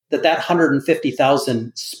that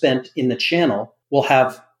 150,000 spent in the channel will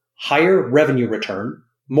have higher revenue return,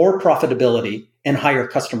 more profitability, and higher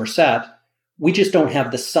customer sat. We just don't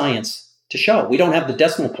have the science to show. We don't have the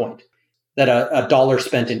decimal point that a dollar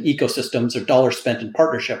spent in ecosystems or dollar spent in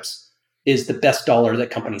partnerships is the best dollar that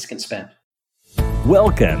companies can spend.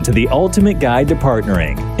 Welcome to the Ultimate Guide to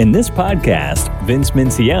Partnering. In this podcast, Vince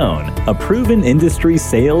Mencione, a proven industry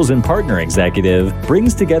sales and partner executive,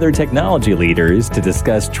 brings together technology leaders to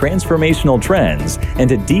discuss transformational trends and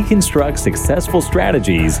to deconstruct successful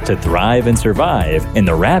strategies to thrive and survive in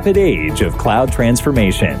the rapid age of cloud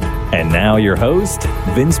transformation. And now your host,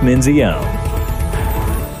 Vince Mencione.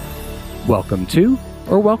 Welcome to,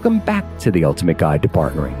 or welcome back to the Ultimate Guide to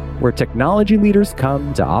Partnering, where technology leaders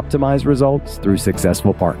come to optimize results through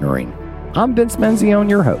successful partnering. I'm Vince Mencione,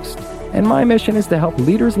 your host, and my mission is to help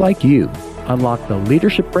leaders like you unlock the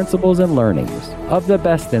leadership principles and learnings of the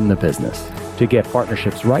best in the business to get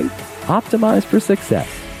partnerships right, optimize for success,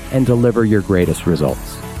 and deliver your greatest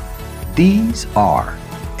results. These are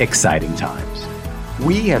exciting times.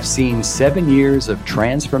 We have seen 7 years of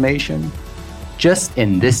transformation just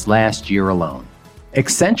in this last year alone.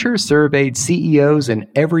 Accenture surveyed CEOs in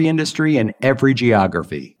every industry and every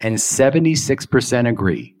geography, and 76%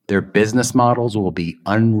 agree their business models will be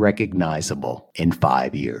unrecognizable in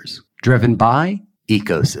 5 years, driven by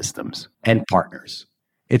ecosystems and partners.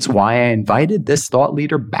 It's why I invited this thought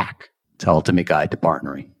leader back to Ultimate Guide to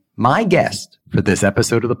Partnering. My guest for this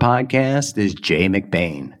episode of the podcast is Jay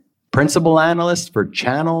McBain, Principal Analyst for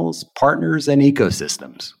Channels, Partners, and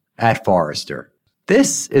Ecosystems at Forrester.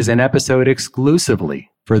 This is an episode exclusively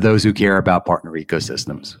for those who care about partner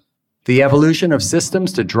ecosystems. The evolution of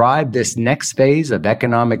systems to drive this next phase of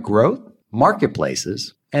economic growth,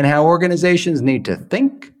 marketplaces, and how organizations need to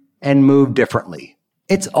think and move differently.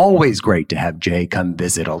 It's always great to have Jay come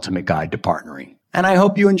visit Ultimate Guide to Partnering. And I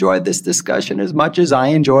hope you enjoyed this discussion as much as I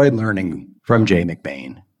enjoyed learning from Jay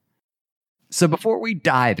McBain. So before we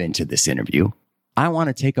dive into this interview, I want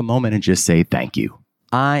to take a moment and just say thank you.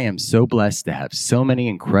 I am so blessed to have so many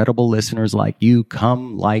incredible listeners like you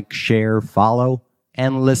come, like, share, follow,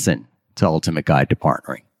 and listen to Ultimate Guide to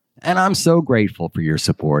Partnering. And I'm so grateful for your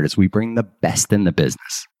support as we bring the best in the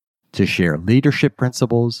business to share leadership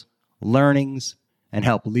principles, learnings, and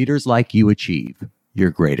help leaders like you achieve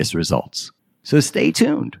your greatest results. So stay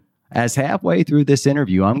tuned, as halfway through this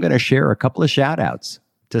interview, I'm going to share a couple of shout outs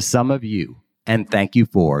to some of you, and thank you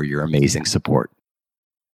for your amazing support.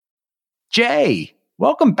 Jay,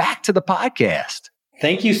 welcome back to the podcast.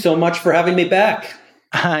 Thank you so much for having me back.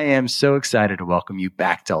 I am so excited to welcome you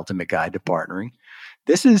back to Ultimate Guide to Partnering.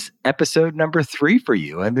 This is episode number 3 for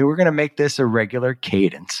you. I mean, we're going to make this a regular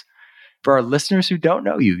cadence. For our listeners who don't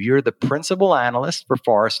know you, you're the Principal Analyst for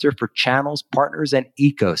Forrester for Channels, Partners, and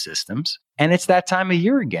Ecosystems. And it's that time of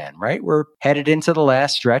year again, right? We're headed into the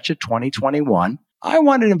last stretch of 2021. I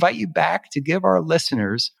wanted to invite you back to give our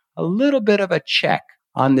listeners a little bit of a check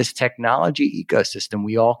on this technology ecosystem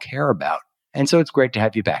we all care about. And so it's great to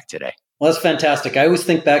have you back today. Well, that's fantastic. I always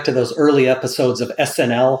think back to those early episodes of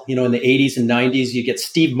SNL, in the 80s and 90s. You get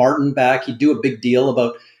Steve Martin back. You do a big deal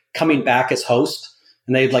about coming back as host.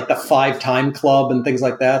 And they had like the 5-time club and things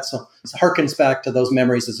like that. So it harkens back to those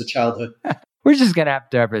memories as a childhood. We're just going to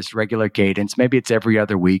have this regular cadence. Maybe it's every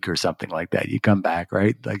other week or something like that. You come back,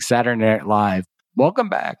 right? Like Saturday Night Live. Welcome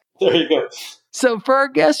back. There you go. So for our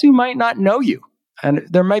guests who might not know you, and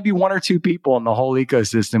there might be 1 or 2 people in the whole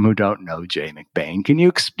ecosystem who don't know Jay McBain, can you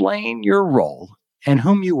explain your role and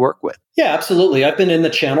whom you work with? Yeah, absolutely. I've been in the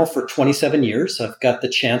channel for 27 years. I've got the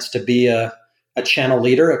chance to be a channel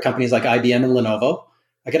leader at companies like IBM and Lenovo.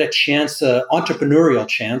 I got a chance, entrepreneurial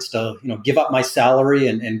chance to give up my salary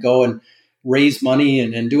and go and raise money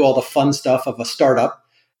and do all the fun stuff of a startup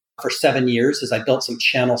for 7 years as I built some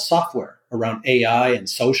channel software around AI and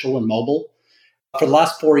social and mobile. For the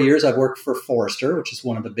last 4 years, I've worked for Forrester, which is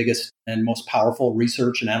one of the biggest and most powerful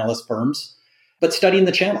research and analyst firms, but studying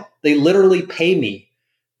the channel. They literally pay me,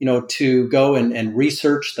 to go and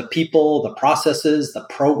research the people, the processes, the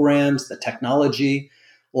programs, the technology.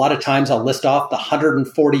 A lot of times I'll list off the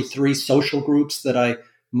 143 social groups that I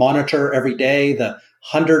monitor every day, the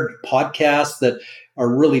 100 podcasts that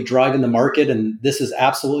are really driving the market. And this is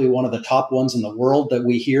absolutely one of the top ones in the world that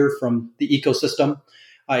we hear from the ecosystem.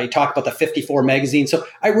 I talk about the 54 magazine. So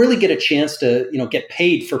I really get a chance to, get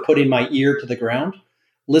paid for putting my ear to the ground,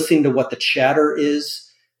 listening to what the chatter is,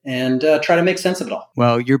 and try to make sense of it all.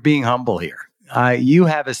 Well, you're being humble here. You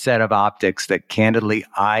have a set of optics that candidly,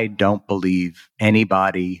 I don't believe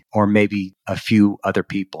anybody or maybe a few other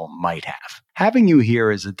people might have. Having you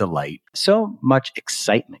here is a delight. So much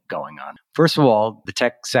excitement going on. First of all, the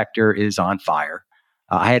tech sector is on fire.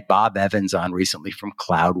 I had Bob Evans on recently from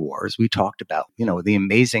Cloud Wars. We talked about, the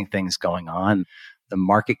amazing things going on, the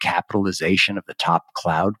market capitalization of the top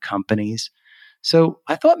cloud companies. So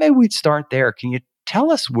I thought maybe we'd start there. Can you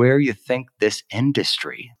tell us where you think this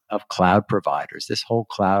industry of cloud providers, this whole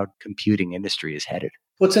cloud computing industry is headed?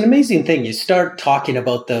 Well, it's an amazing thing. You start talking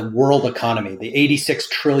about the world economy, the $86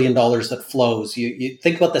 trillion that flows. You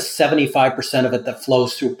think about the 75% of it that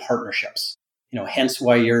flows through partnerships, hence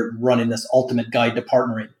why you're running this ultimate guide to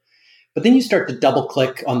partnering. But then you start to double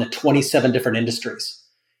click on the 27 different industries.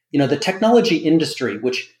 The technology industry,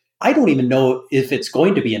 which I don't even know if it's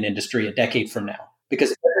going to be an industry a decade from now,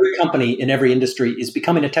 because every company in every industry is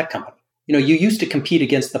becoming a tech company. You used to compete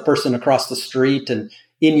against the person across the street and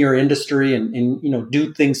in your industry and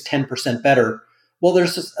do things 10% better. Well,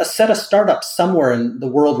 there's a set of startups somewhere in the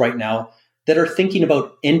world right now that are thinking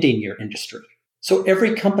about ending your industry. So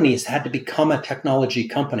every company has had to become a technology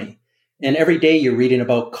company. And every day you're reading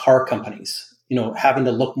about car companies, having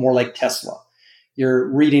to look more like Tesla. You're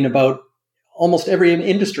reading about almost every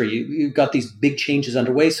industry. You've got these big changes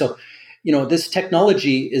underway. So, this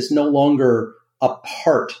technology is no longer a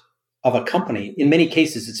part of a company. In many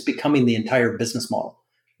cases, it's becoming the entire business model,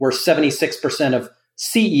 where 76% of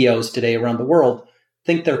CEOs today around the world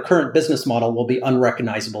think their current business model will be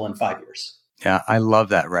unrecognizable in 5 years. Yeah, I love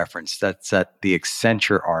that reference. That's at the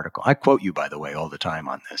Accenture article. I quote you, by the way, all the time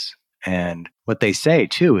on this. And what they say,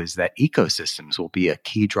 too, is that ecosystems will be a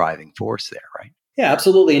key driving force there, right? Yeah,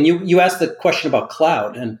 absolutely. And you asked the question about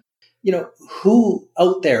cloud. And, who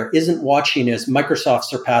out there isn't watching as Microsoft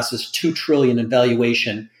surpasses $2 trillion in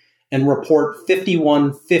valuation and report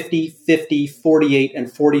 51, 50, 50, 48, and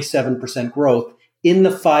 47% growth in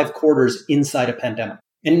the 5 quarters inside a pandemic.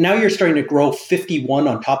 And now you're starting to grow 51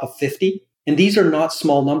 on top of 50. And these are not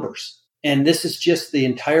small numbers. And this is just the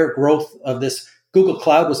entire growth of this. Google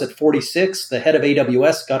Cloud was at 46. The head of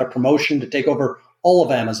AWS got a promotion to take over all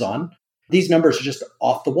of Amazon. These numbers are just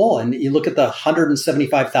off the wall. And you look at the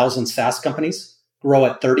 175,000 SaaS companies grow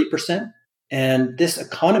at 30%. And this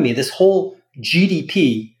economy, this whole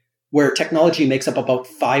GDP, where technology makes up about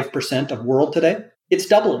 5% of world today, it's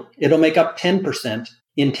doubling. It'll make up 10%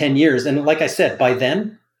 in 10 years. And like I said, by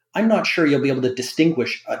then, I'm not sure you'll be able to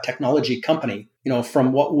distinguish a technology company,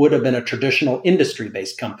 from what would have been a traditional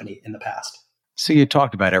industry-based company in the past. So you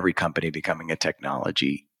talked about every company becoming a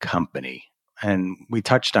technology company. And we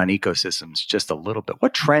touched on ecosystems just a little bit.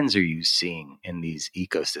 What trends are you seeing in these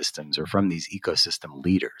ecosystems or from these ecosystem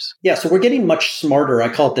leaders? Yeah, so we're getting much smarter. I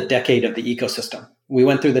call it the decade of the ecosystem. We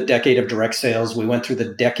went through the decade of direct sales. We went through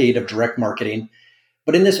the decade of direct marketing.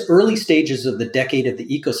 But in this early stages of the decade of the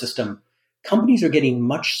ecosystem, companies are getting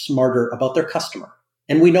much smarter about their customer.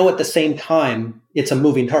 And we know at the same time, it's a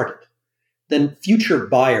moving target. The future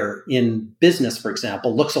buyer in business, for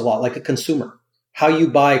example, looks a lot like a consumer. How you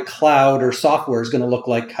buy cloud or software is going to look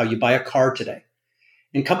like how you buy a car today.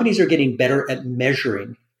 And companies are getting better at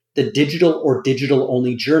measuring the digital or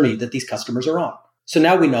digital-only journey that these customers are on. So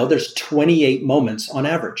now we know there's 28 moments on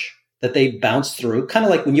average that they bounce through, kind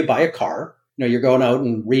of like when you buy a car. You're going out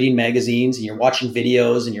and reading magazines and you're watching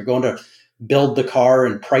videos and you're going to build the car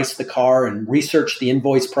and price the car and research the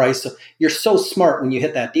invoice price. So you're so smart when you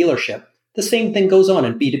hit that dealership. The same thing goes on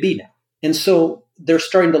in B2B now. And so they're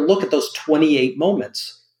starting to look at those 28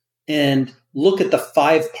 moments and look at the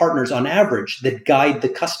 5 partners on average that guide the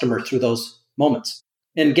customer through those moments.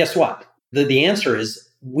 And guess what? The answer is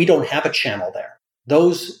we don't have a channel there.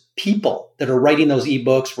 Those people that are writing those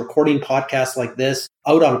ebooks, recording podcasts like this,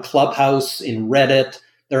 out on Clubhouse, in Reddit,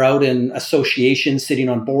 they're out in associations, sitting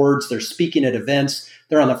on boards, they're speaking at events,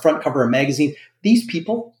 they're on the front cover of magazines. These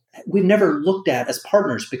people we've never looked at as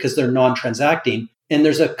partners because they're non-transacting. And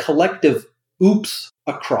there's a collective oops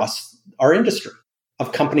across our industry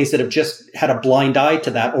of companies that have just had a blind eye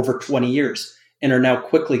to that over 20 years and are now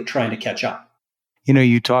quickly trying to catch up.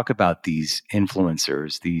 You talk about these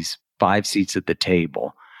influencers, these 5 seats at the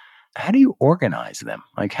table. How do you organize them?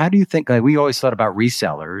 How do you think, we always thought about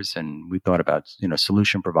resellers and we thought about,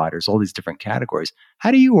 solution providers, all these different categories.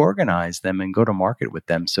 How do you organize them and go to market with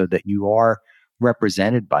them so that you are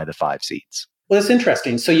represented by the 5 seats? Well, it's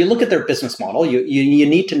interesting. So you look at their business model, you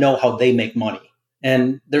need to know how they make money.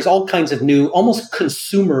 And there's all kinds of new, almost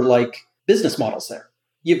consumer-like business models there.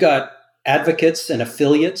 You've got advocates and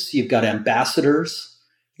affiliates, you've got ambassadors,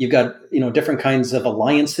 you've got, different kinds of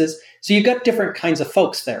alliances. So you've got different kinds of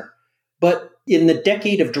folks there. But in the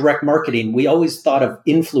decade of direct marketing, we always thought of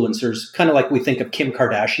influencers, kind of like we think of Kim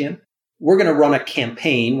Kardashian. We're going to run a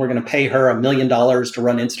campaign. We're going to pay her $1 million to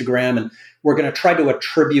run Instagram, and we're going to try to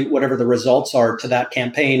attribute whatever the results are to that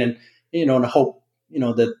campaign, and and hope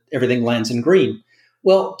that everything lands in green.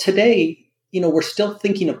 Well, today we're still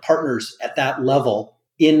thinking of partners at that level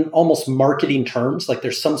in almost marketing terms, like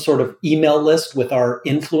there's some sort of email list with our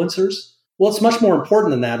influencers. Well, it's much more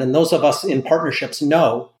important than that. And those of us in partnerships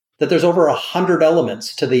know that there's over 100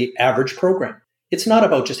 elements to the average program. It's not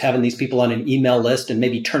about just having these people on an email list and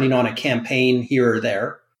maybe turning on a campaign here or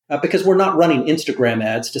there, because we're not running Instagram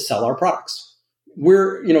ads to sell our products.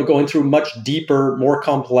 We're, going through much deeper, more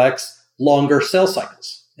complex, longer sales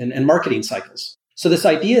cycles and marketing cycles. So this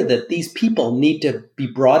idea that these people need to be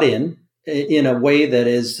brought in a way that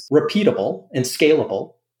is repeatable and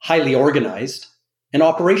scalable, highly organized, and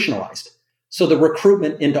operationalized. So the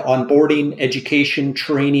recruitment into onboarding, education,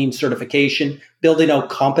 training, certification, building out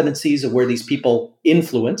competencies of where these people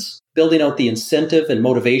influence, building out the incentive and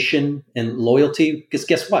motivation and loyalty. Because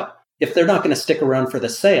guess what? If they're not going to stick around for the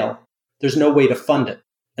sale, there's no way to fund it.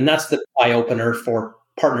 And that's the eye-opener for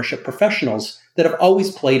partnership professionals that have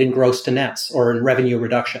always played in gross to nets or in revenue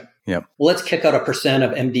reduction. Yep. Well, let's kick out 1%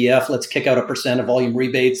 of MDF. Let's kick out 1% of volume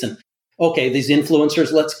rebates. And okay, these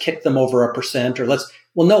influencers, let's kick them over 1% or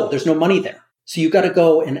well, no, there's no money there. So you got to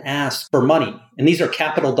go and ask for money. And these are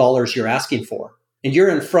capital dollars you're asking for. And you're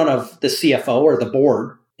in front of the CFO or the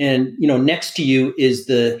board. And, next to you is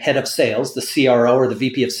the head of sales, the CRO or the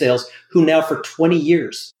VP of sales, who now for 20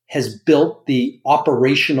 years has built the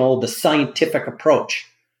operational, the scientific approach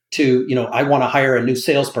to, I want to hire a new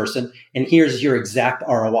salesperson. And here's your exact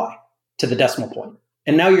ROI to the decimal point.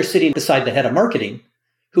 And now you're sitting beside the head of marketing,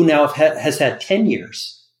 who now has had 10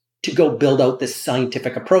 years to go build out this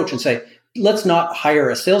scientific approach and say, let's not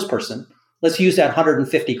hire a salesperson. Let's use that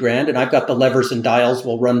 150 grand. And I've got the levers and dials.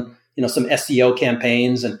 We'll run, some SEO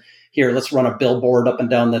campaigns. And here, let's run a billboard up and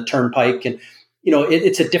down the turnpike. And,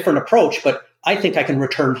 it's a different approach, but I think I can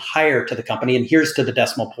return higher to the company. And here's to the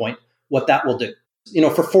decimal point, what that will do.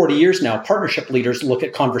 For 40 years now, partnership leaders look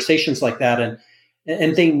at conversations like that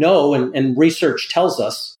and they know, and research tells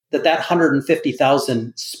us that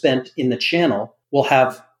 150,000 spent in the channel will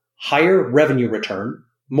have higher revenue return,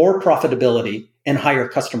 more profitability, and higher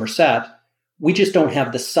customer sat. We just don't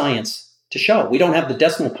have the science to show. We don't have the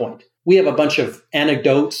decimal point. We have a bunch of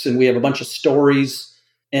anecdotes and we have a bunch of stories,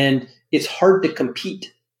 and it's hard to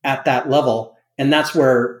compete at that level. And that's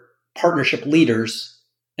where partnership leaders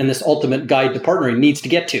and this ultimate guide to partnering needs to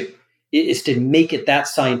get to, is to make it that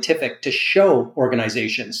scientific to show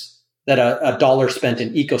organizations that a dollar spent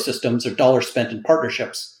in ecosystems or dollar spent in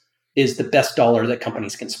partnerships is the best dollar that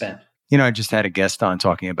companies can spend. I just had a guest on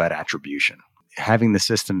talking about attribution, having the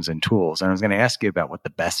systems and tools. And I was going to ask you about what the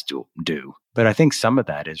best do. But I think some of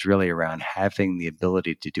that is really around having the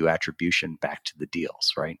ability to do attribution back to the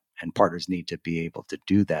deals, right? And partners need to be able to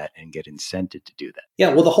do that and get incented to do that.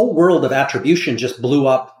 Yeah, well, the whole world of attribution just blew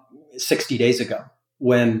up 60 days ago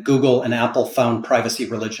when Google and Apple found privacy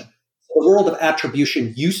religion. The world of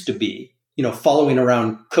attribution used to be, following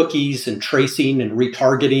around cookies and tracing and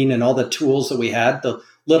retargeting and all the tools that we had, the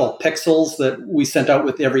little pixels that we sent out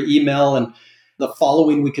with every email and the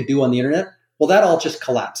following we could do on the internet. Well, that all just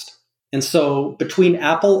collapsed. And so between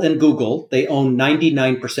Apple and Google, they own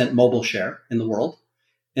 99% mobile share in the world.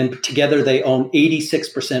 And together they own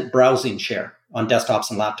 86% browsing share on desktops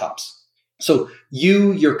and laptops. So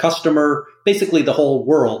you, your customer, basically the whole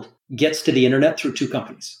world gets to the internet through two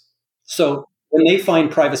companies. So when they find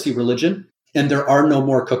privacy religion and there are no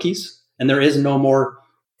more cookies and there is no more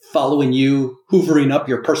following you, hoovering up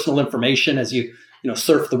your personal information as you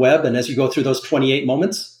surf the web and as you go through those 28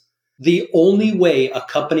 moments, the only way a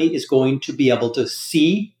company is going to be able to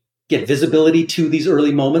see, get visibility to these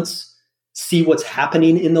early moments, see what's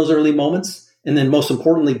happening in those early moments, and then most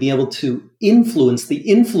importantly, be able to influence the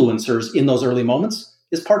influencers in those early moments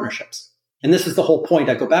is partnerships. And this is the whole point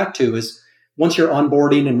I go back to is once you're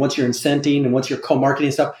onboarding and once you're incenting and once you're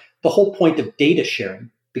co-marketing stuff, the whole point of data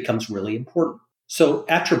sharing becomes really important. So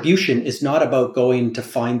attribution is not about going to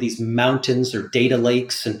find these mountains or data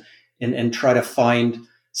lakes and try to find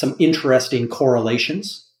some interesting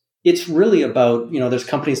correlations. It's really about, there's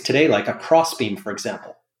companies today like a Crossbeam, for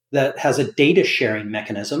example, that has a data sharing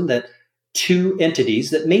mechanism that two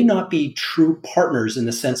entities that may not be true partners in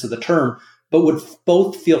the sense of the term, but would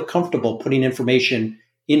both feel comfortable putting information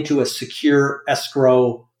into a secure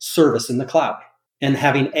escrow service in the cloud and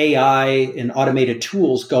having AI and automated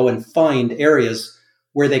tools go and find areas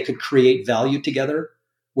where they could create value together,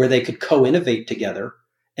 where they could co-innovate together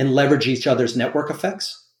and leverage each other's network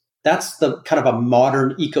effects. That's the kind of a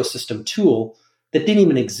modern ecosystem tool that didn't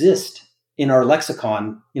even exist in our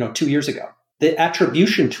lexicon, 2 years ago. The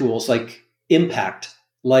attribution tools like Impact,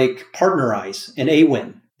 like Partnerize and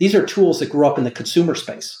Awin, these are tools that grew up in the consumer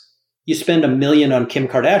space. You spend $1 million on Kim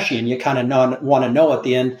Kardashian, you kind of want to know at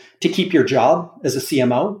the end to keep your job as a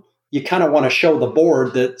CMO, you kind of want to show the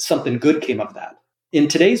board that something good came of that. In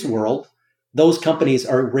today's world, those companies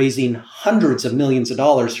are raising hundreds of millions of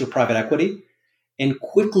dollars through private equity and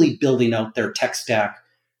quickly building out their tech stack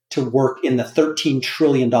to work in the $13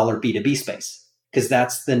 trillion B2B space, because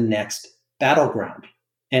that's the next battleground.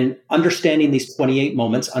 And understanding these 28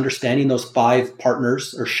 moments, understanding those 5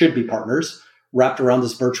 partners or should be partners wrapped around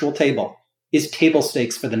this virtual table is table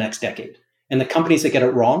stakes for the next decade. And the companies that get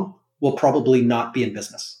it wrong will probably not be in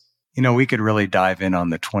business. We could really dive in on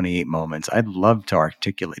the 28 moments. I'd love to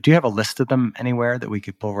articulate. Do you have a list of them anywhere that we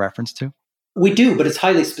could pull reference to? We do, but it's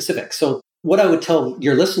highly specific. So what I would tell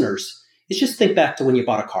your listeners is just think back to when you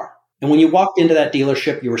bought a car. And when you walked into that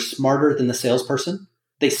dealership, you were smarter than the salesperson.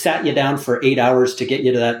 They sat you down for 8 hours to get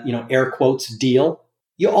you to that, air quotes deal.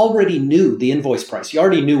 You already knew the invoice price. You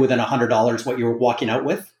already knew within $100 what you were walking out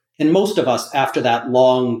with. And most of us, after that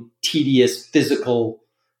long, tedious, physical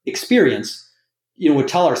experience, would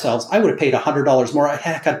tell ourselves, I would have paid $100 more.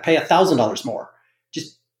 Heck, I'd pay $1,000 more.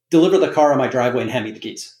 Just deliver the car on my driveway and hand me the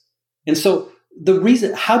keys. And so the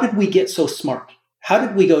reason, how did we get so smart? How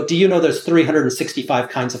did we go? Do you know there's 365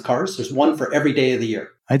 kinds of cars? There's one for every day of the year.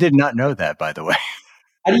 I did not know that, by the way.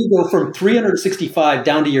 How do you go from 365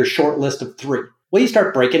 down to your short list of 3? Well, you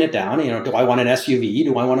start breaking it down. Do I want an SUV?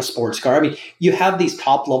 Do I want a sports car? I mean, you have these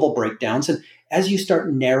top level breakdowns. And as you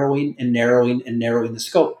start narrowing and narrowing and narrowing the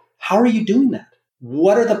scope, how are you doing that?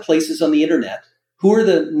 What are the places on the internet? Who are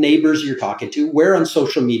the neighbors you're talking to? Where on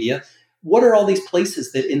social media? What are all these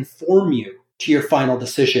places that inform you to your final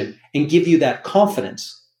decision and give you that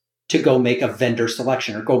confidence to go make a vendor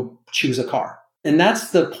selection or go choose a car? And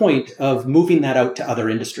that's the point of moving that out to other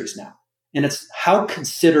industries now. And it's how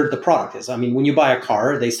considered the product is. I mean, when you buy a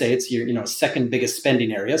car, they say it's your second biggest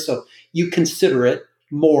spending area. So you consider it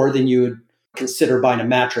more than you would consider buying a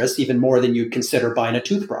mattress, even more than you'd consider buying a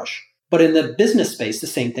toothbrush. But in the business space, the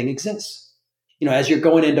same thing exists. As you're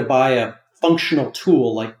going in to buy a functional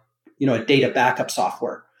tool like, a data backup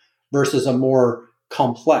software versus a more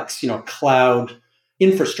complex, cloud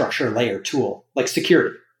infrastructure layer tool like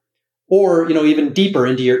security, or, even deeper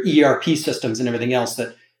into your ERP systems and everything else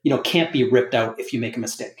that, can't be ripped out if you make a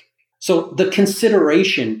mistake. So the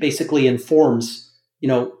consideration basically informs,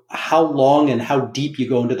 how long and how deep you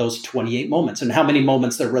go into those 28 moments and how many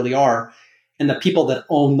moments there really are and the people that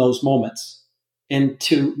own those moments. And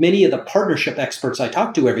to many of the partnership experts I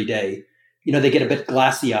talk to every day, they get a bit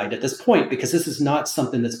glassy-eyed at this point because this is not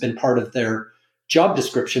something that's been part of their job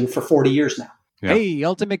description for 40 years now. Yeah. Hey,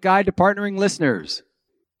 Ultimate Guide to Partnering listeners.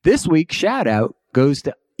 This week's shout out goes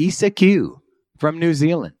to Isa Q from New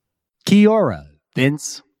Zealand. Kia ora,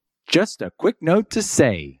 Vince. Just a quick note to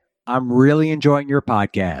say, I'm really enjoying your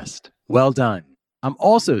podcast. Well done. I'm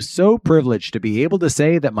also so privileged to be able to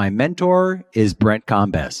say that my mentor is Brent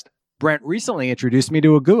Combest. Brent recently introduced me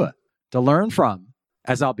to Agua to learn from,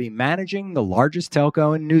 as I'll be managing the largest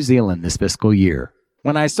telco in New Zealand this fiscal year.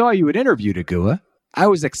 When I saw you had interviewed Agua, I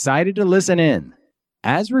was excited to listen in.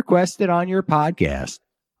 As requested on your podcast,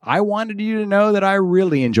 I wanted you to know that I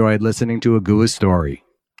really enjoyed listening to Agua's story.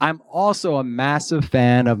 I'm also a massive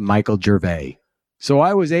fan of Michael Gervais, so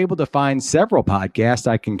I was able to find several podcasts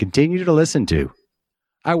I can continue to listen to.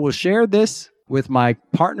 I will share this with my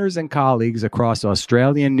partners and colleagues across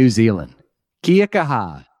Australia and New Zealand. Kia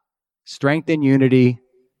kaha, strength and unity,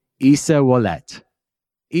 Isa Wallet.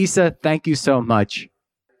 Isa, thank you so much.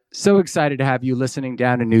 So excited to have you listening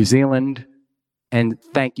down in New Zealand, and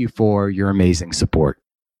thank you for your amazing support.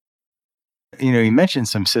 You mentioned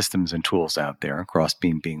some systems and tools out there,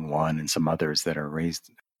 Crossbeam being one, and some others that are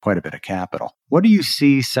raised quite a bit of capital. What do you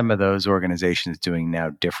see some of those organizations doing now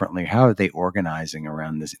differently? How are they organizing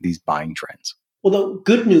around these buying trends? Well, the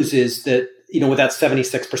good news is that, with that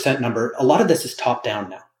 76% number, a lot of this is top down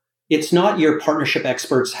now. It's not your partnership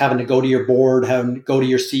experts having to go to your board, having to go to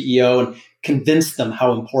your CEO and convince them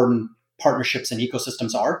how important partnerships and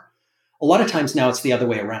ecosystems are. A lot of times now it's the other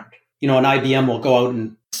way around. An IBM will go out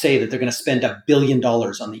and say that they're going to spend $1 billion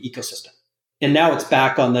on the ecosystem. And now it's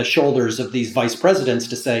back on the shoulders of these vice presidents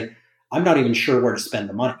to say, I'm not even sure where to spend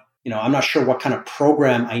the money. I'm not sure what kind of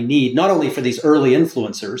program I need, not only for these early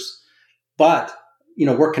influencers, but,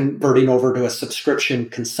 we're converting over to a subscription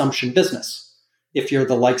consumption business. If you're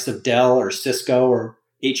the likes of Dell or Cisco or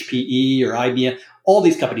HPE or IBM, all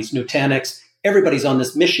these companies, Nutanix, everybody's on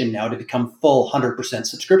this mission now to become full 100%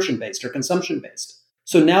 subscription-based or consumption-based.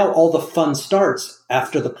 So now all the fun starts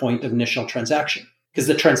after the point of initial transaction, because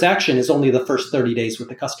the transaction is only the first 30 days with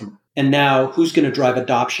the customer. And now who's going to drive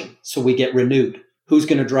adoption so we get renewed? Who's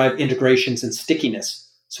going to drive integrations and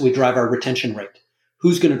stickiness so we drive our retention rate?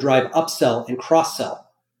 Who's going to drive upsell and cross-sell,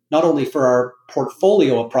 not only for our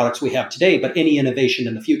portfolio of products we have today, but any innovation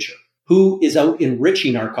in the future? Who is out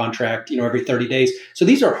enriching our contract, every 30 days? So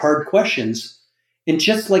these are hard questions. And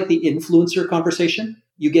just like the influencer conversation,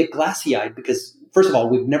 you get glassy-eyed because, first of all,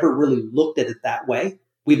 we've never really looked at it that way.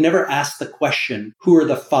 We've never asked the question, who are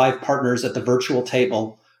the 5 partners at the virtual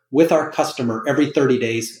table with our customer every 30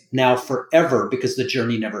 days, now forever, because the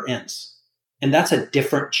journey never ends. And that's a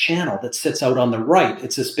different channel that sits out on the right.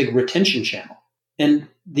 It's this big retention channel. And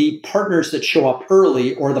the partners that show up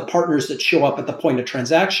early or the partners that show up at the point of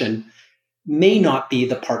transaction may not be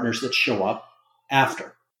the partners that show up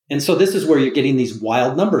after. And so this is where you're getting these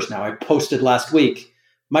wild numbers now. I posted last week,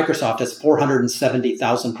 Microsoft has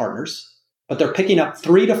 470,000 partners, but they're picking up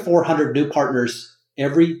 300 to 400 new partners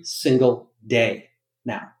every single day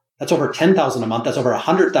now. That's over 10,000 a month. That's over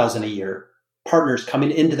 100,000 a year. Partners coming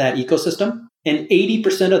into that ecosystem, and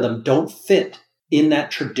 80% of them don't fit in that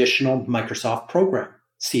traditional Microsoft program.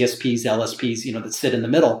 CSPs, LSPs, that sit in the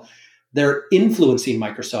middle, they're influencing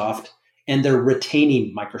Microsoft and they're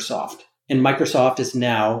retaining Microsoft. And Microsoft is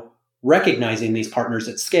now recognizing these partners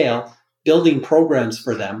at scale, building programs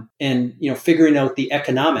for them, and figuring out the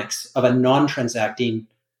economics of a non-transacting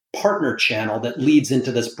partner channel that leads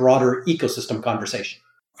into this broader ecosystem conversation.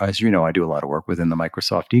 As you know, I do a lot of work within the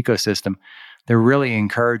Microsoft ecosystem. They're really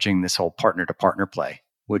encouraging this whole partner-to-partner play,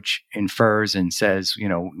 which infers and says,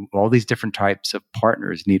 all these different types of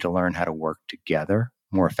partners need to learn how to work together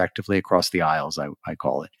more effectively across the aisles, I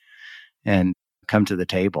call it, and come to the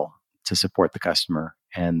table to support the customer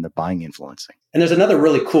and the buying influencing. And there's another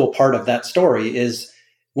really cool part of that story is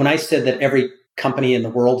when I said that every company in the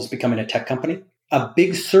world is becoming a tech company, a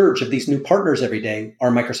big surge of these new partners every day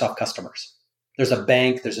are Microsoft customers. There's a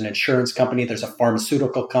bank, there's an insurance company, there's a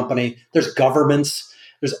pharmaceutical company, there's governments,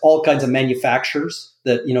 there's all kinds of manufacturers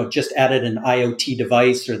that, just added an IoT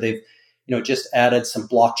device or they've, just added some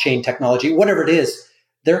blockchain technology, whatever it is,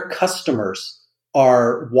 their customers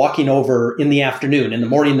are walking over in the afternoon. In the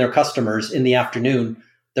morning, they're customers. In the afternoon,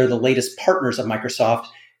 they're the latest partners of Microsoft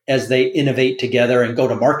as they innovate together and go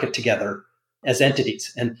to market together as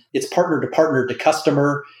entities. And it's partner to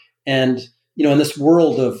customer. And, in this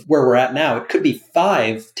world of where we're at now, it could be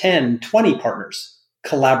 5, 10, 20 partners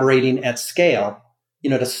collaborating at scale,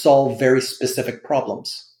 to solve very specific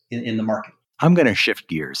problems in the market. I'm going to shift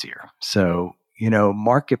gears here. So,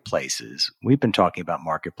 marketplaces, we've been talking about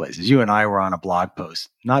marketplaces. You and I were on a blog post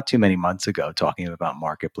not too many months ago talking about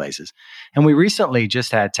marketplaces. And we recently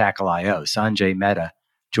just had Tackle.io, Sanjay Mehta,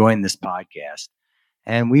 join this podcast.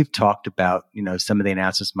 And we've talked about, some of the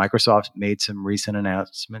announcements. Microsoft made some recent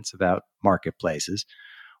announcements about marketplaces.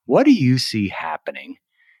 What do you see happening?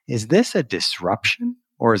 Is this a disruption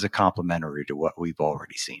or is it complementary to what we've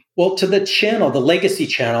already seen? Well, to the channel, the legacy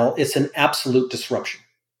channel, it's an absolute disruption.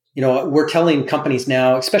 We're telling companies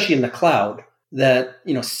now, especially in the cloud, that,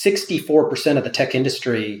 64% of the tech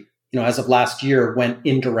industry, as of last year went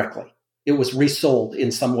indirectly. It was resold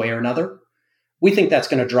in some way or another. We think that's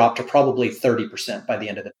going to drop to probably 30% by the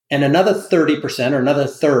end of it. And another 30% or another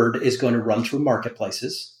third is going to run through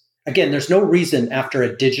marketplaces. Again, there's no reason after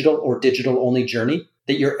a digital or digital-only journey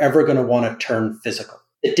that you're ever going to want to turn physical.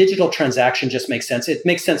 The digital transaction just makes sense. It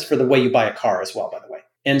makes sense for the way you buy a car as well, by the way.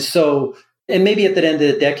 And maybe at the end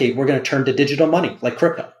of the decade, we're going to turn to digital money like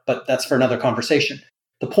crypto, but that's for another conversation.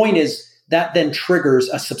 The point is that then triggers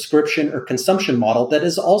a subscription or consumption model that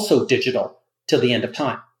is also digital till the end of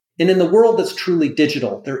time. And in the world that's truly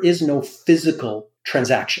digital, there is no physical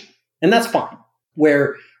transaction. And that's fine,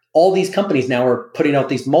 where all these companies now are putting out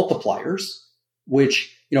these multipliers,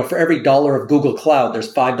 which, for every dollar of Google Cloud,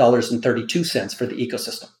 there's $5.32 for the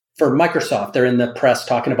ecosystem. For Microsoft, they're in the press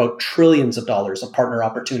talking about trillions of dollars of partner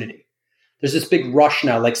opportunity. There's this big rush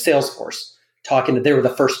now, like Salesforce, they were the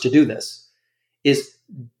first to do this, is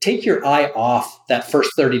take your eye off that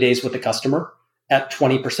first 30 days with the customer at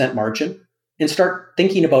 20% margin and start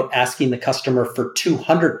thinking about asking the customer for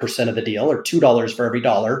 200% of the deal or $2 for every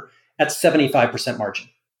dollar at 75% margin.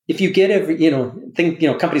 If you get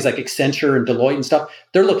companies like Accenture and Deloitte and stuff,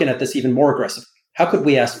 they're looking at this even more aggressive. How could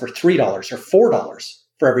we ask for $3 or $4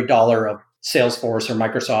 for every dollar of Salesforce or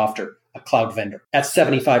Microsoft or a cloud vendor at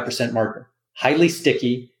 75% margin? Highly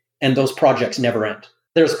sticky, and those projects never end.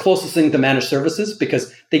 They're the closest thing to managed services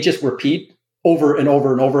because they just repeat over and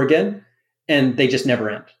over and over again, and they just never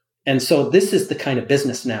end. And so this is the kind of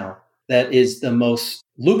business now that is the most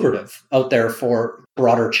lucrative out there for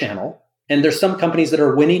broader channel. And there's some companies that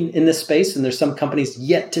are winning in this space, and there's some companies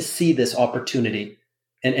yet to see this opportunity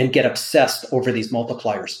and get obsessed over these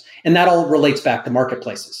multipliers. And that all relates back to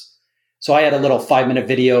marketplaces. So I had a little 5-minute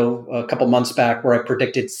video a couple months back where I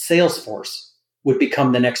predicted Salesforce would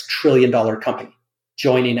become the next $1 trillion company,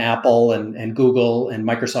 joining Apple and Google and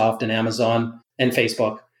Microsoft and Amazon and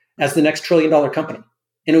Facebook. as the next $1 trillion company.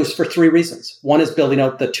 And it was for three reasons. One is building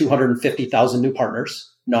out the 250,000 new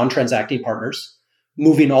partners, non-transacting partners,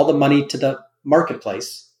 moving all the money to the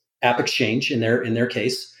marketplace, AppExchange in their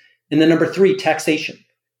case. And then number three, taxation.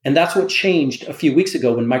 And that's what changed a few weeks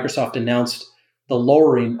ago when Microsoft announced the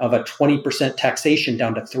lowering of a 20% taxation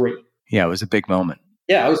down to 3%. Yeah, it was a big moment.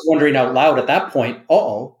 Yeah, I was wondering out loud at that point,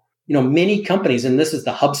 many companies, and this is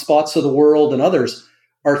the HubSpots of the world and others,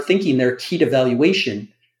 are thinking their key to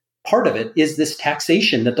valuation, part of it is this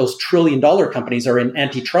taxation that those $1 trillion companies are in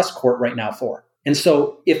antitrust court right now for. And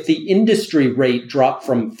so if the industry rate dropped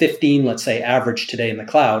from 15, let's say average today in the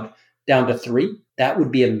cloud, down to 3, that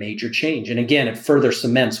would be a major change. And again, it further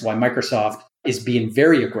cements why Microsoft is being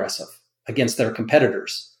very aggressive against their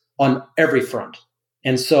competitors on every front.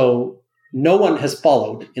 And so no one has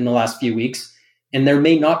followed in the last few weeks, and there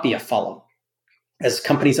may not be a follow. As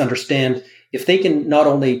companies understand, if they can not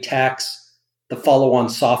only tax the follow-on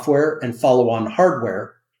software and follow-on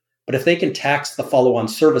hardware, but if they can tax the follow-on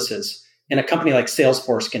services, and a company like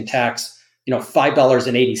Salesforce can tax,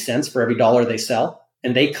 $5.80 for every dollar they sell,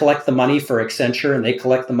 and they collect the money for Accenture, and they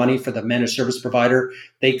collect the money for the managed service provider,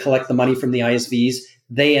 they collect the money from the ISVs,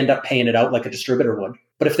 they end up paying it out like a distributor would.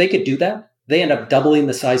 But if they could do that, they end up doubling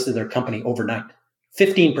the size of their company overnight.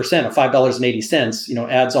 15% of $5.80,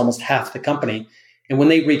 adds almost half the company. And when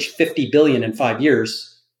they reach 50 billion in 5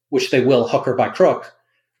 years, which they will hook or by crook,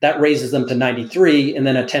 that raises them to 93 and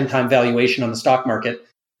then a 10-time valuation on the stock market.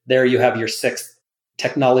 There you have your 6th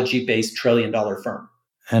technology-based $1 trillion firm.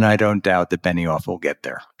 And I don't doubt that Benioff will get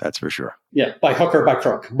there. That's for sure. Yeah, by hook or by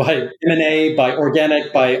crook, by M&A, by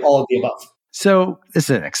organic, by all of the above. So this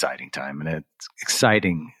is an exciting time and an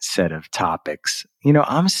exciting set of topics.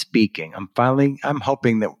 I'm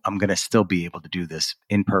hoping that I'm going to still be able to do this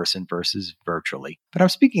in person versus virtually, but I'm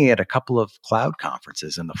speaking at a couple of cloud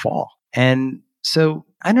conferences in the fall. And so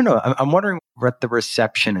I don't know, I'm wondering what the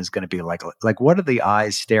reception is going to be like. Like, what are the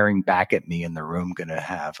eyes staring back at me in the room going to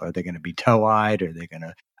have? Are they going to be toe-eyed?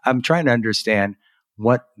 I'm trying to understand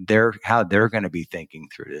how they're going to be thinking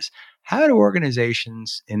through this. How do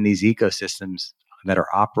organizations in these ecosystems that are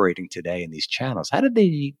operating today in these channels, how do they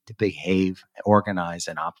need to behave, organize,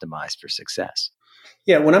 and optimize for success?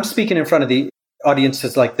 Yeah, when I'm speaking in front of the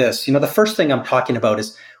audiences like this, the first thing I'm talking about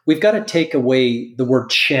is we've got to take away the word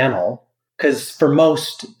channel, because for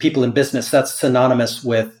most people in business, that's synonymous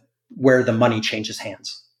with where the money changes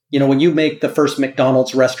hands. When you make the first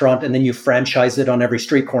McDonald's restaurant and then you franchise it on every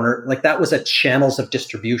street corner, like that was a channels of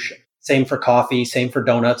distribution. Same for coffee, same for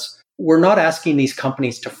donuts. We're not asking these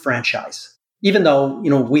companies to franchise, even though,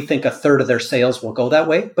 we think 1/3 of their sales will go that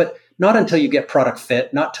way, but not until you get product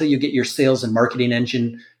fit, not till you get your sales and marketing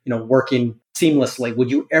engine, working seamlessly.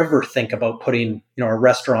 Would you ever think about putting, a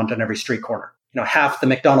restaurant on every street corner? Half the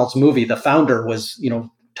McDonald's movie, the founder was,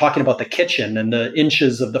 talking about the kitchen and the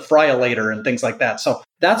inches of the fryolator and things like that. So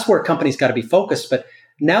that's where companies got to be focused. But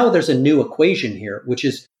now there's a new equation here, which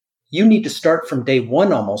is you need to start from day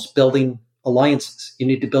one almost building alliances. You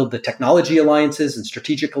need to build the technology alliances and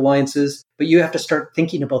strategic alliances, but you have to start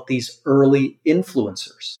thinking about these early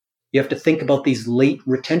influencers. You have to think about these late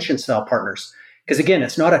retention style partners. Because again,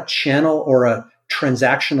 it's not a channel or a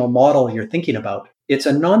transactional model you're thinking about. It's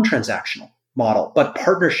a non-transactional model, but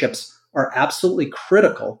partnerships are absolutely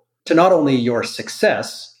critical to not only your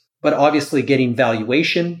success, but obviously getting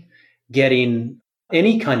valuation, getting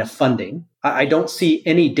any kind of funding. I don't see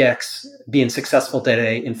any decks being successful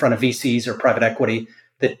today in front of VCs or private equity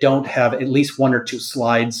that don't have at least 1 or 2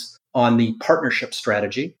 slides on the partnership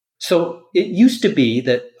strategy. So it used to be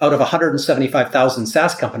that out of 175,000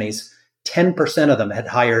 SaaS companies, 10% of them had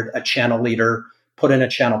hired a channel leader, put in a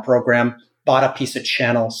channel program, bought a piece of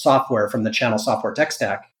channel software from the channel software tech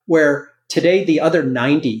stack, where today the other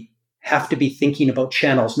 90 have to be thinking about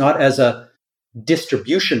channels not as a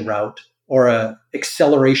distribution route or a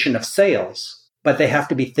acceleration of sales, but they have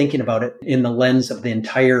to be thinking about it in the lens of the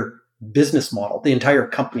entire business model, the entire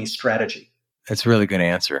company strategy. That's a really good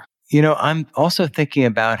answer. I'm also thinking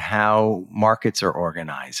about how markets are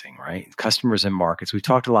organizing, right? Customers and markets. We've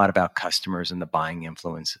talked a lot about customers and the buying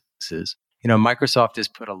influences. Microsoft has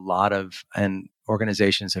put a lot of, and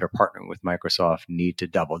organizations that are partnering with Microsoft need to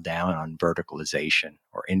double down on verticalization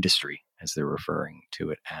or industry, as they're referring to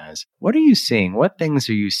it as. What are you seeing? What things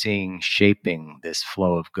are you seeing shaping this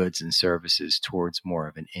flow of goods and services towards more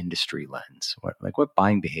of an industry lens? What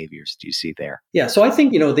buying behaviors do you see there? Yeah, so I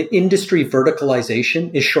think, the industry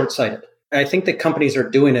verticalization is short-sighted. I think the companies are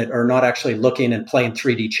doing it are not actually looking and playing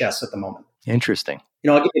 3D chess at the moment. Interesting.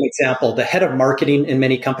 I'll give you an example. The head of marketing in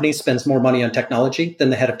many companies spends more money on technology than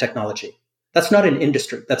the head of technology. That's not an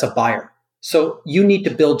industry. That's a buyer. So you need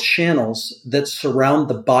to build channels that surround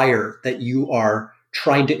the buyer that you are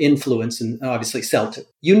trying to influence and obviously sell to.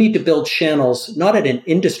 You need to build channels not at an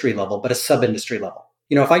industry level, but a sub-industry level.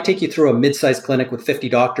 If I take you through a mid-sized clinic with 50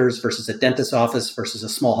 doctors versus a dentist's office versus a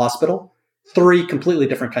small hospital, 3 completely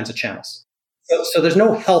different kinds of channels. So there's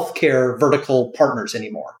no healthcare vertical partners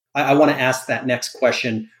anymore. I want to ask that next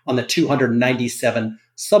question on the 297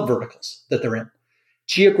 sub-verticals that they're in.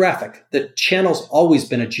 Geographic. The channel's always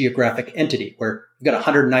been a geographic entity where you've got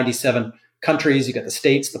 197 countries, you've got the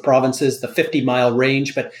states, the provinces, the 50-mile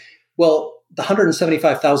range. But, the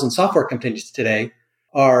 175,000 software companies today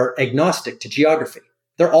are agnostic to geography.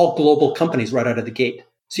 They're all global companies right out of the gate.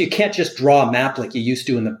 So you can't just draw a map like you used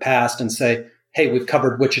to in the past and say, hey, we've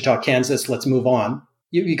covered Wichita, Kansas, let's move on.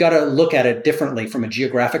 You got to look at it differently from a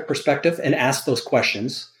geographic perspective and ask those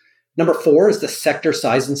questions. Number 4 is the sector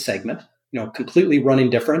size and segment. Completely running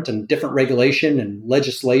different and different regulation and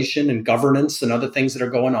legislation and governance and other things that are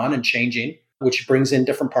going on and changing, which brings in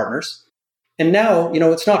different partners. And now,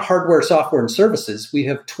 it's not hardware, software, and services. We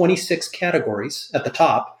have 26 categories at the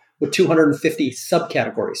top with 250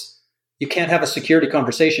 subcategories. You can't have a security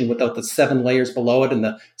conversation without the 7 layers below it and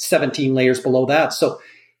the 17 layers below that. So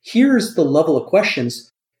here's the level of questions.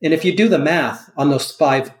 And if you do the math on those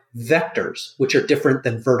 5 vectors, which are different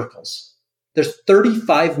than verticals, there's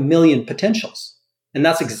 35 million potentials. And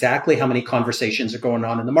that's exactly how many conversations are going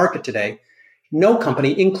on in the market today. No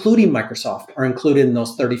company, including Microsoft, are included in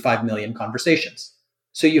those 35 million conversations.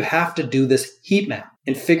 So you have to do this heat map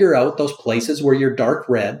and figure out those places where you're dark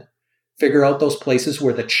red, figure out those places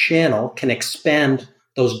where the channel can expand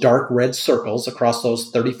those dark red circles across those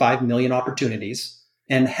 35 million opportunities,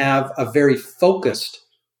 and have a very focused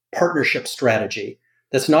partnership strategy.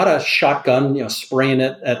 That's not a shotgun, spraying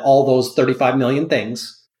it at all those 35 million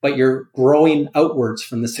things, but you're growing outwards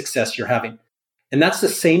from the success you're having. And that's the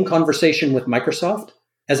same conversation with Microsoft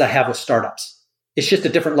as I have with startups. It's just a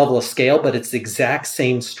different level of scale, but it's the exact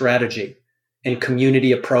same strategy and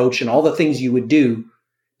community approach and all the things you would do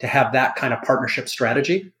to have that kind of partnership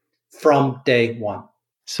strategy from day one.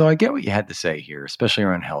 So I get what you had to say here, especially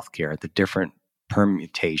around healthcare, the different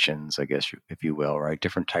permutations, I guess, if you will, right?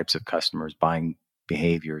 Different types of customers, buying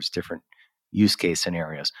behaviors, different use case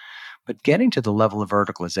scenarios. But getting to the level of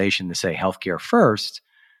verticalization to say healthcare first,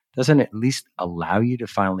 doesn't it at least allow you to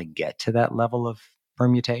finally get to that level of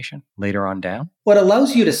permutation later on down? What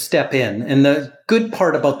allows you to step in, and the good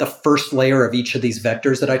part about the first layer of each of these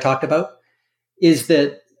vectors that I talked about, is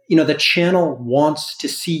that the channel wants to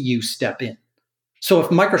see you step in. So if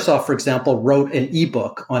Microsoft, for example, wrote an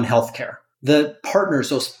ebook on healthcare, the partners,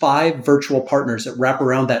 those 5 virtual partners that wrap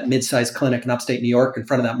around that mid-sized clinic in upstate New York in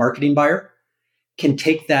front of that marketing buyer, can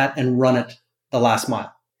take that and run it the last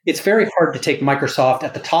mile. It's very hard to take Microsoft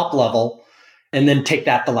at the top level and then take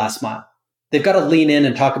that the last mile. They've got to lean in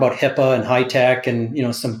and talk about HIPAA and high tech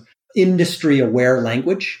and some industry aware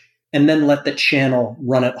language, and then let the channel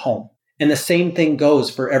run it home. And the same thing goes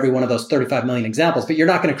for every one of those 35 million examples, but you're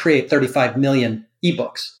not going to create 35 million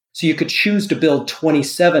ebooks. So you could choose to build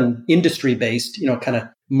 27 industry-based, kind of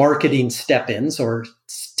marketing step-ins or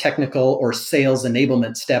technical or sales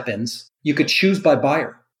enablement step-ins. You could choose by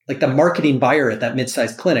buyer. Like the marketing buyer at that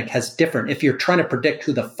mid-sized clinic has different. If you're trying to predict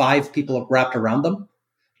who the 5 people wrapped around them,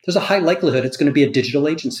 there's a high likelihood it's going to be a digital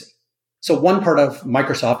agency. So one part of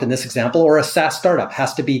Microsoft in this example, or a SaaS startup,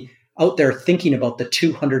 has to be out there thinking about the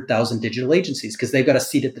 200,000 digital agencies because they've got a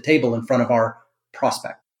seat at the table in front of our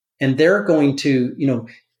prospect. And they're going to,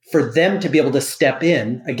 for them to be able to step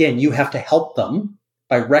in, again, you have to help them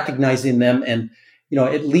by recognizing them and,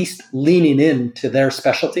 at least leaning into their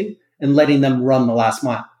specialty and letting them run the last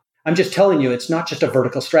mile. I'm just telling you, it's not just a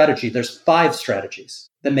vertical strategy. There's 5 strategies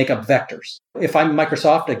that make up vectors. If I'm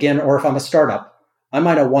Microsoft, again, or if I'm a startup, I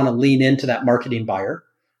might want to lean into that marketing buyer.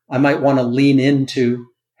 I might want to lean into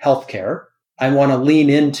healthcare. I want to lean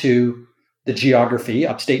into the geography,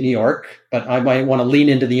 upstate New York, but I might want to lean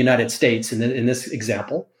into the United States in this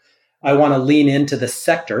example. I want to lean into the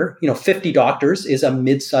sector. 50 doctors is a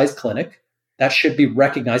mid-sized clinic. That should be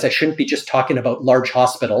recognized. I shouldn't be just talking about large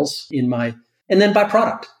hospitals and then by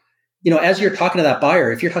product. As you're talking to that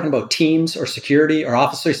buyer, if you're talking about Teams or security or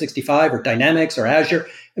Office 365 or Dynamics or Azure,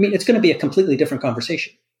 it's going to be a completely different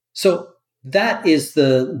conversation. So that is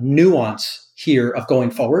the nuance here of going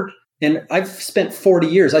forward. And I've spent 40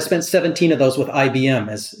 years. I spent 17 of those with IBM,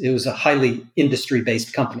 as it was a highly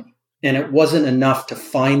industry-based company. And it wasn't enough to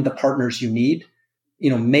find the partners you need,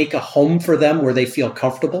 make a home for them where they feel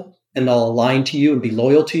comfortable and they'll align to you and be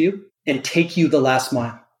loyal to you and take you the last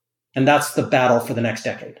mile. And that's the battle for the next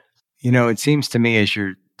decade. It seems to me as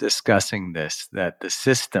you're discussing this, that the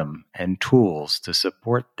system and tools to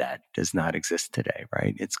support that does not exist today,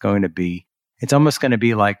 right? It's almost going to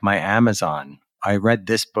be like my Amazon. I read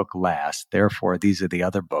this book last, therefore these are the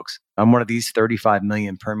other books. I'm one of these 35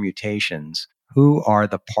 million permutations. Who are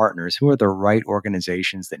the partners? Who are the right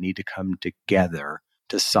organizations that need to come together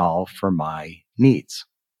to solve for my needs?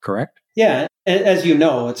 Correct? Yeah. As you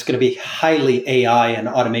know, it's going to be highly AI and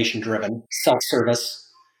automation driven, self-service.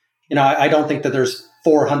 I don't think that there's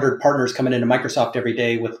 400 partners coming into Microsoft every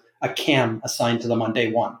day with a CAM assigned to them on day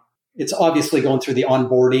one. It's obviously going through the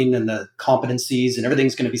onboarding and the competencies, and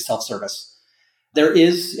everything's going to be self-service. There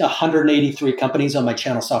is 183 companies on my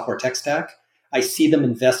channel software tech stack. I see them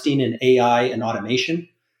investing in AI and automation.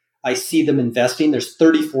 I see them investing. There's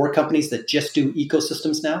 34 companies that just do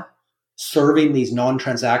ecosystems now, serving these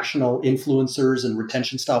non-transactional influencers and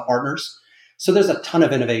retention style partners. So there's a ton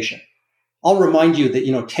of innovation. I'll remind you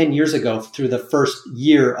that, 10 years ago, through the first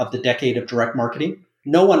year of the decade of direct marketing,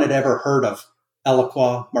 no one had ever heard of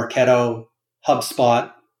Eloqua, Marketo,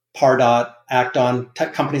 HubSpot, Pardot, Acton,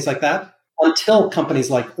 tech companies like that, until companies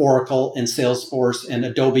like Oracle and Salesforce and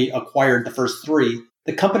Adobe acquired the first three.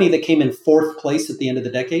 The company that came in fourth place at the end of the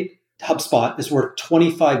decade, HubSpot, is worth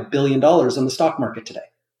 $25 billion on the stock market today.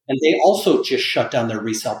 And they also just shut down their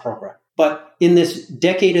resale program. But in this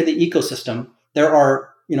decade of the ecosystem, there are,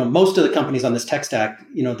 most of the companies on this tech stack,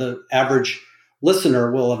 the average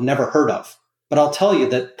listener will have never heard of. But I'll tell you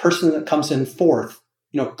that person that comes in fourth,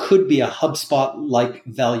 could be a HubSpot-like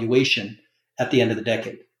valuation at the end of the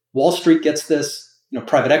decade. Wall Street gets this,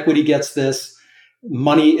 private equity gets this,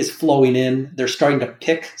 money is flowing in. They're starting to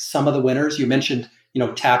pick some of the winners. You mentioned,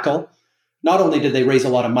 Tackle. Not only did they raise a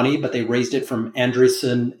lot of money, but they raised it from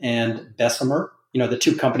Andreessen and Bessemer, the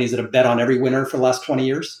two companies that have bet on every winner for the last 20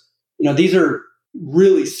 years. These are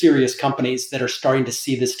really serious companies that are starting to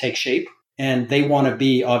see this take shape. And they want to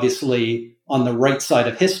be obviously on the right side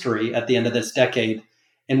of history at the end of this decade.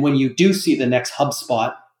 And when you do see the next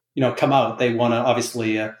HubSpot, come out, they want to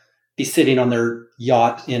obviously be sitting on their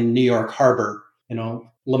yacht in New York Harbor,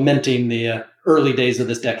 lamenting the early days of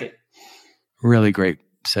this decade. Really great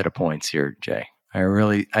set of points here, Jay.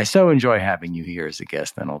 I so enjoy having you here as a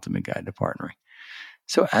guest on Ultimate Guide to Partnering.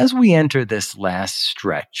 So as we enter this last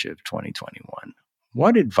stretch of 2021,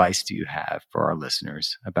 what advice do you have for our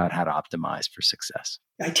listeners about how to optimize for success?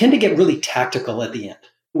 I tend to get really tactical at the end.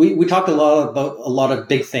 We talk a lot about a lot of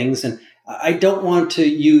big things, and I don't want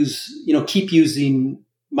to keep using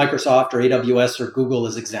Microsoft or AWS or Google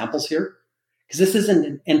as examples here, because this isn't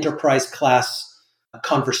an enterprise class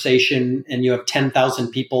conversation and you have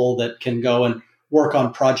 10,000 people that can go and work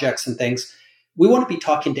on projects and things. We want to be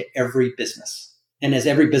talking to every business. And as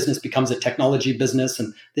every business becomes a technology business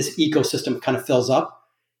and this ecosystem kind of fills up,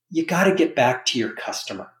 you got to get back to your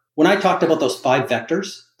customer. When I talked about those 5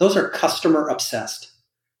 vectors, those are customer obsessed.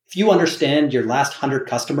 If you understand your last 100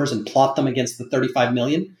 customers and plot them against the 35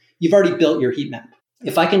 million, you've already built your heat map.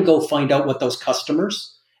 If I can go find out what those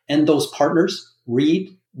customers and those partners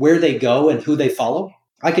read, where they go and who they follow,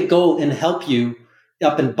 I could go and help you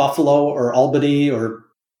up in Buffalo or Albany or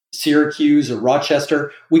Syracuse or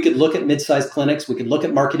Rochester. We could look at mid-sized clinics. We could look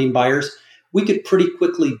at marketing buyers. We could pretty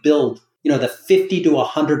quickly build, the 50 to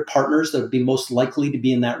 100 partners that would be most likely to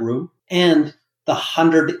be in that room and the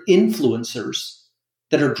 100 influencers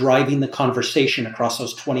that are driving the conversation across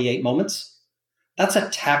those 28 moments. That's a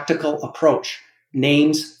tactical approach.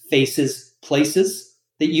 Names, faces, places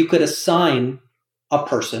that you could assign a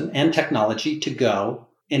person and technology to go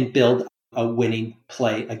and build a winning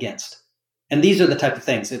play against. And these are the type of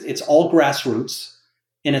things. It's all grassroots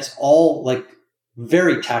and it's all like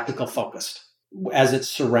very tactical focused as it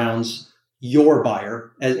surrounds your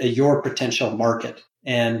buyer, your potential market,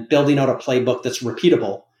 and building out a playbook that's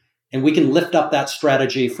repeatable. And we can lift up that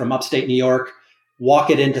strategy from upstate New York, walk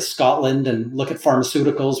it into Scotland and look at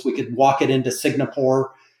pharmaceuticals. We could walk it into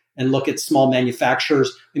Singapore and look at small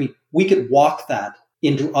manufacturers. I mean, we could walk that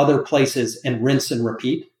into other places and rinse and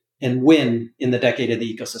repeat and win in the decade of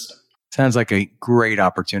the ecosystem. Sounds like a great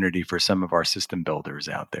opportunity for some of our system builders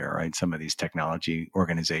out there, right? Some of these technology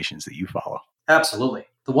organizations that you follow. Absolutely.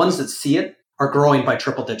 The ones that see it are growing by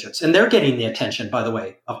triple digits. And they're getting the attention, by the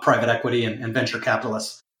way, of private equity and venture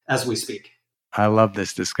capitalists as we speak. I love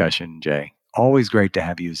this discussion, Jay. Always great to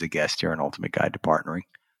have you as a guest here on Ultimate Guide to Partnering.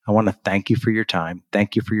 I want to thank you for your time.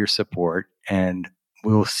 Thank you for your support. And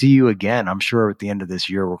we'll see you again. I'm sure at the end of this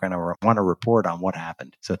year, we're going to want to report on what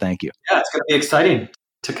happened. So thank you. Yeah, it's going to be exciting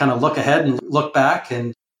to kind of look ahead and look back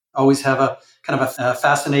and always have a kind of a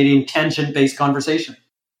fascinating tangent-based conversation.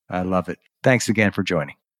 I love it. Thanks again for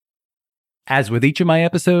joining. As with each of my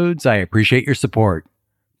episodes, I appreciate your support.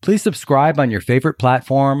 Please subscribe on your favorite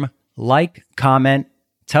platform, like, comment,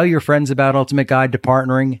 tell your friends about Ultimate Guide to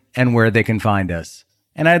Partnering and where they can find us.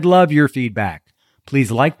 And I'd love your feedback. Please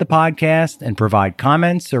like the podcast and provide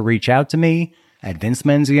comments or reach out to me at Vince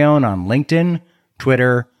Menzione on LinkedIn,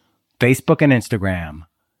 Twitter, Facebook, and Instagram.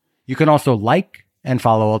 You can also like and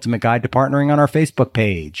follow Ultimate Guide to Partnering on our Facebook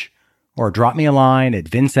page, or drop me a line at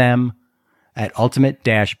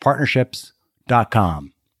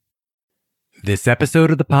vincem@ultimate-partnerships.com. This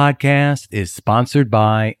episode of the podcast is sponsored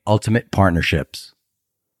by Ultimate Partnerships.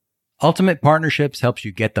 Ultimate Partnerships helps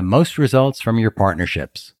you get the most results from your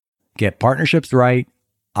partnerships. Get partnerships right,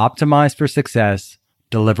 optimize for success,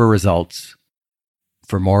 deliver results.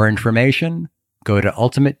 For more information, go to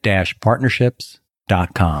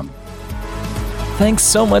ultimate-partnerships.com. Thanks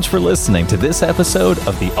so much for listening to this episode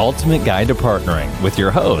of The Ultimate Guide to Partnering with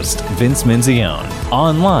your host, Vince Menzione.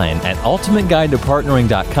 Online at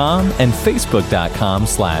ultimateguidetopartnering.com and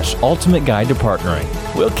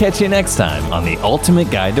facebook.com/ultimateguidetopartnering. We'll catch you next time on The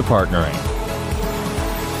Ultimate Guide to Partnering.